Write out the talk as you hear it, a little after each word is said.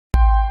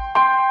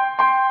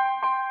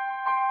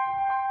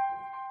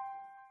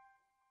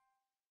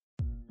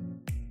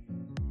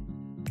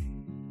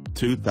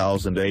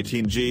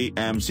2018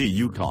 GMC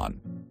Yukon.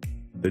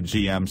 The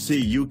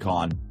GMC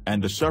Yukon,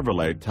 and the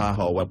Chevrolet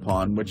Tahoe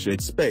upon which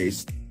it's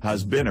based,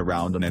 has been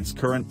around in its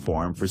current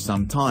form for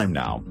some time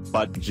now,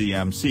 but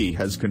GMC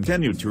has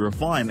continued to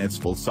refine its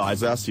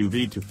full-size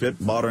SUV to fit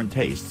modern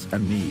tastes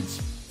and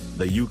needs.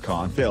 The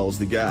Yukon fills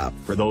the gap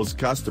for those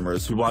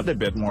customers who want a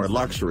bit more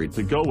luxury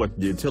to go with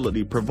the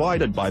utility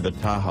provided by the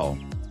Tahoe.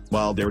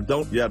 While there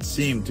don't yet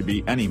seem to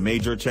be any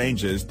major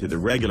changes to the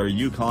regular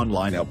Yukon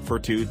lineup for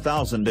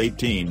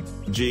 2018,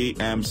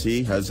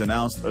 GMC has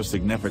announced a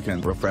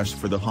significant refresh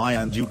for the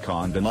high-end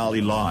Yukon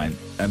Denali line,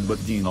 and with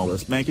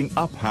Denali making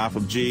up half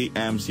of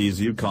GMC's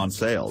Yukon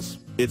sales,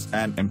 it's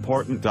an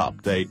important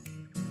update.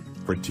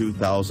 For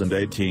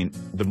 2018,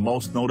 the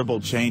most notable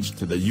change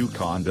to the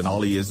Yukon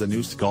Denali is a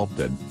new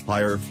sculpted,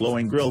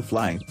 higher-flowing grille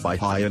flanked by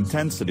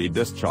high-intensity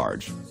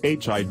discharge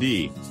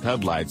 (HID)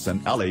 headlights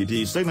and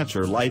LED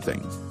signature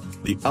lighting.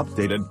 The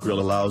updated grille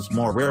allows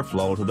more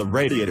airflow to the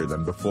radiator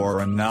than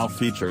before and now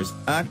features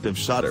active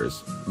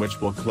shutters,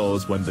 which will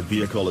close when the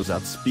vehicle is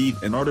at speed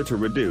in order to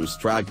reduce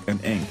drag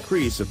and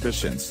increase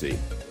efficiency.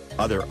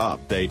 Other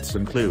updates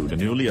include a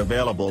newly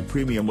available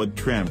premium wood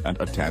trim and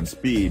a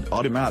 10-speed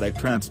automatic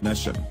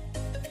transmission.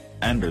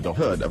 Under the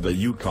hood of the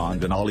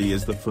Yukon Denali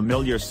is the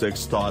familiar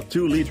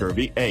 6.2-liter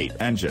V8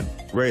 engine,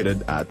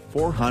 rated at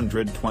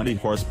 420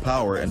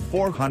 horsepower and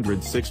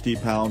 460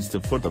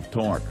 pounds-to-foot of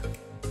torque.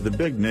 The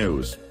big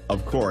news,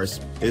 of course,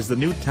 is the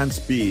new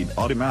 10-speed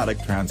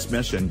automatic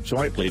transmission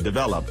jointly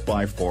developed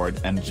by Ford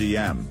and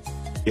GM.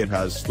 It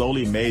has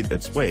slowly made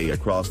its way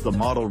across the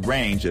model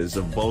ranges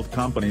of both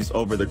companies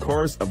over the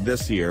course of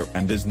this year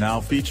and is now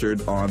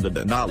featured on the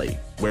Denali,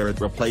 where it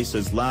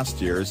replaces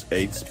last year's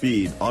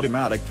 8-speed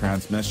automatic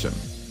transmission.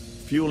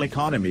 Fuel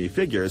economy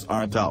figures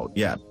aren't out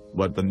yet,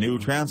 but the new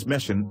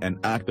transmission and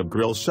active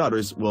grille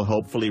shutters will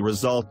hopefully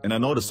result in a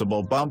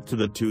noticeable bump to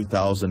the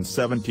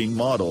 2017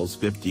 model's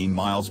 15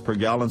 miles per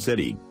gallon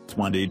city,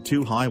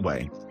 22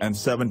 highway, and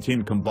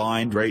 17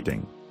 combined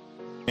rating.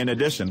 In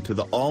addition to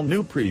the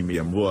all-new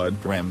premium wood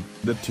trim,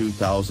 the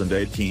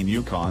 2018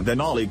 Yukon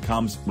Denali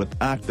comes with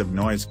active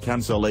noise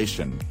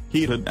cancellation,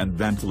 heated and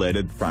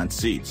ventilated front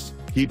seats,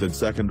 heated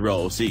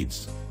second-row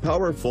seats,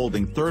 power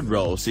folding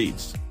third-row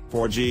seats,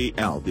 4G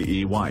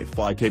LTE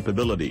Wi-Fi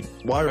capability,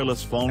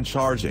 wireless phone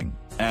charging,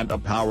 and a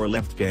power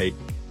liftgate.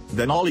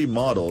 Denali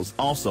models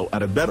also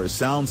add a better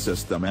sound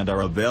system and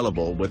are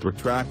available with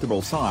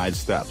retractable side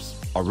steps,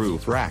 a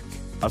roof rack,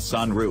 a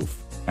sunroof,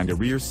 and a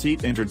rear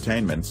seat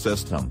entertainment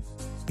system.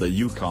 The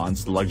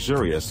Yukon's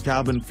luxurious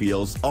cabin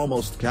feels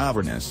almost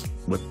cavernous,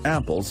 with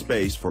ample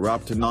space for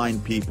up to 9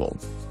 people.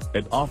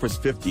 It offers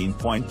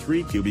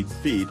 15.3 cubic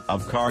feet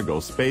of cargo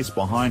space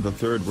behind the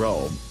third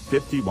row,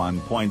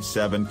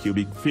 51.7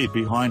 cubic feet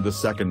behind the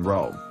second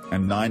row,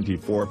 and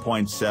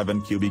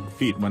 94.7 cubic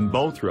feet when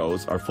both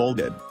rows are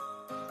folded.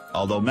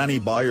 Although many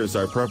buyers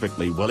are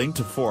perfectly willing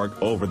to fork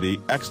over the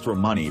extra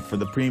money for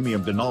the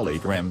premium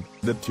Denali trim,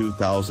 the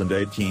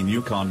 2018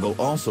 Yukon will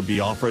also be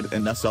offered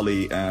in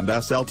SLE and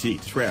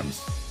SLT trims.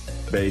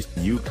 Base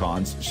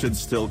Yukons should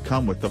still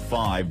come with the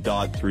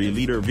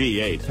 5.3-liter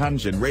V8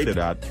 engine rated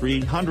at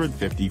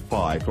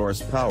 355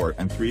 horsepower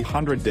and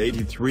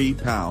 383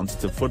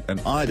 pounds-to-foot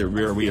and either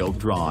rear-wheel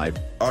drive,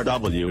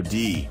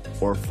 RWD,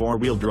 or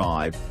four-wheel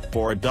drive,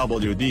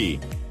 4WD.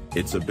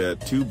 It's a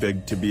bit too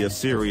big to be a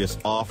serious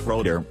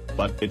off-roader,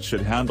 but it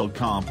should handle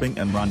camping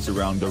and runs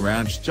around the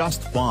ranch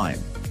just fine,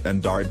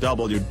 and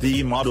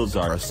RWD models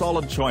are a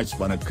solid choice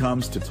when it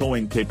comes to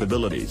towing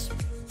capabilities.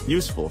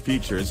 Useful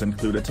features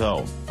include a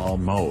tow-all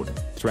mode,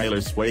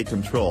 trailer sway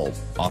control,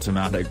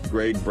 automatic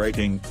grade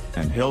braking,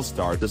 and hill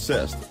start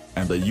assist,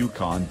 and the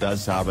Yukon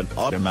does have an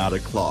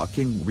automatic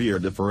locking rear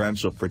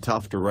differential for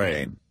tough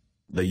terrain.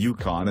 The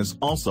Yukon is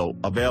also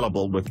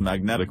available with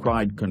magnetic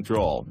ride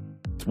control.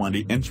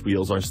 20-inch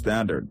wheels are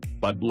standard,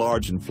 but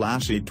large and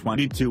flashy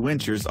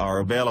 22-inchers are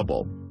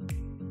available.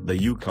 The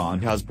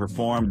Yukon has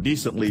performed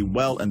decently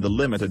well in the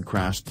limited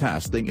crash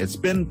testing it's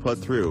been put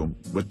through,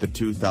 with the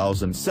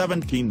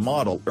 2017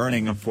 model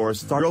earning a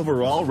 4-star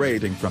overall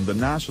rating from the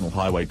National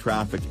Highway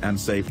Traffic and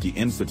Safety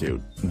Institute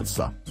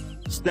 (NHTSA).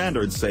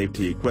 Standard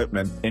safety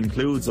equipment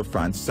includes a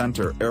front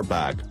center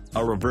airbag,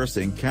 a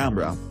reversing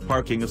camera,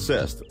 parking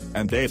assist,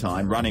 and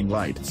daytime running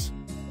lights.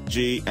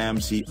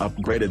 GMC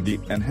upgraded the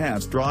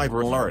Enhanced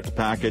Driver Alert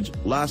package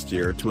last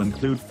year to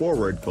include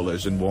forward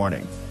collision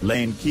warning,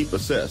 lane keep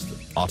assist,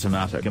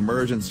 automatic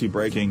emergency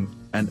braking,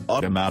 and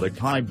automatic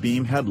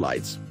high-beam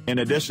headlights, in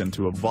addition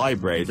to a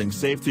vibrating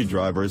safety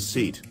driver's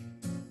seat.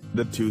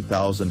 The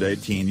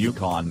 2018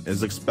 Yukon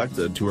is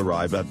expected to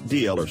arrive at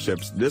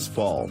dealerships this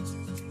fall.